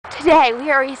Today we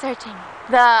are researching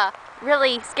the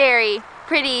really scary,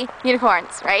 pretty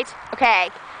unicorns, right?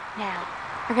 Okay, now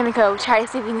we're gonna go try to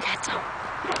see if we can catch them.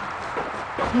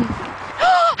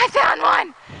 I found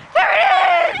one! There it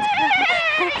is!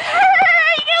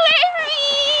 Hurry, get away from me!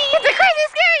 It's a crazy,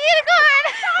 scary unicorn!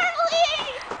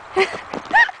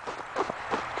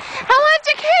 I want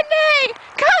your kidney!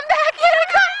 Come back,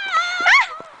 unicorn!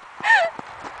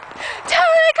 Tell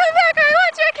me to come back or I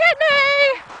want your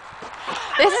kidney!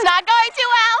 This is not going too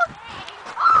well!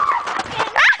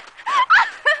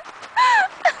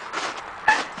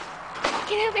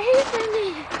 Get away from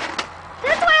me!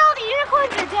 That's why all the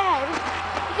unicorns are dead.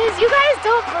 Because you guys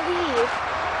don't believe.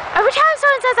 Every time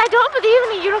someone says I don't believe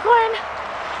in a unicorn,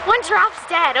 one drops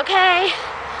dead, okay?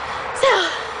 So,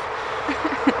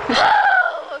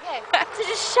 okay, so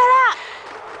just shut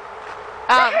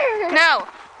up. No,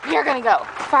 we're gonna go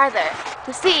farther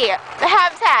to see the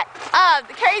habitat of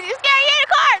the crazy, scary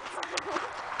unicorns.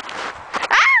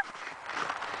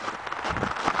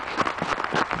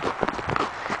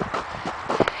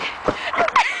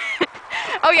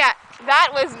 Oh yeah, that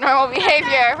was normal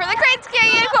behavior for the crazy, scary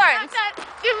unicorns.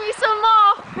 Give me some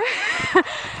more.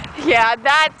 Yeah,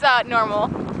 that's normal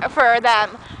for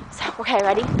them. So, okay,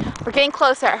 ready? We're getting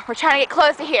closer. We're trying to get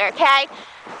closer here, okay?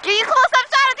 Give you a close-up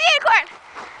shot of the unicorn.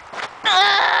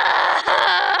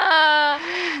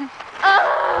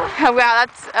 Oh wow,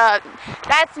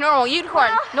 that's normal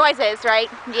unicorn noises, right?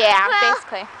 Yeah,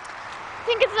 basically. I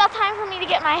think it's about time for me to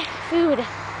get my food.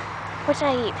 What should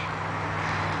I eat?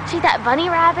 Should I eat that bunny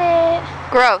rabbit?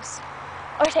 Gross.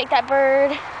 Or take that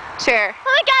bird? Sure. Oh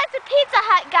my god, it's a Pizza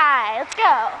Hut guy. Let's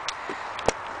go.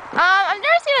 I've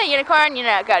never seen a unicorn,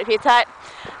 go to Pizza Hut.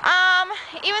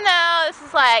 Even though this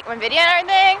is like my video and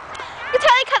everything, I could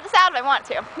totally cut this out if I want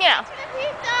to, I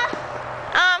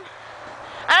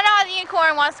don't know why the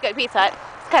unicorn wants to go to Pizza Hut.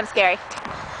 It's kind of scary.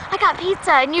 I got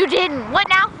pizza and you didn't. What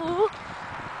now, fool?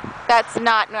 That's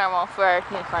not normal for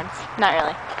unicorns. Not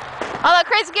really. Although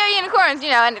crazy scary unicorns,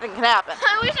 anything can happen.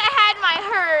 I wish I had my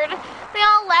herd. They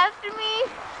all left me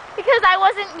because I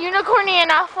wasn't unicorny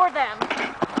enough for them.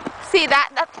 See,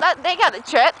 they got the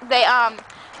trick. They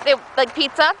like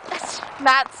pizza.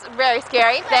 That's very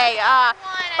scary. They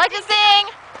like to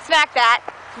sing, smack that.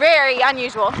 Very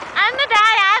unusual. I'm the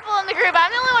bad apple in the group.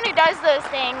 I'm the only one who does those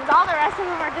things. All the rest of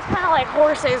them are just kind of like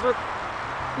horses with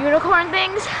unicorn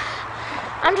things.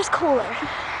 I'm just cooler.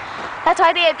 That's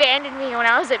why they abandoned me when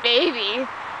I was a baby.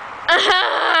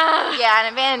 Yeah,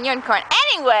 an abandoned unicorn.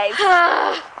 Anyways,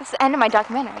 that's the end of my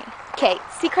documentary. Okay,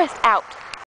 Seacrest out.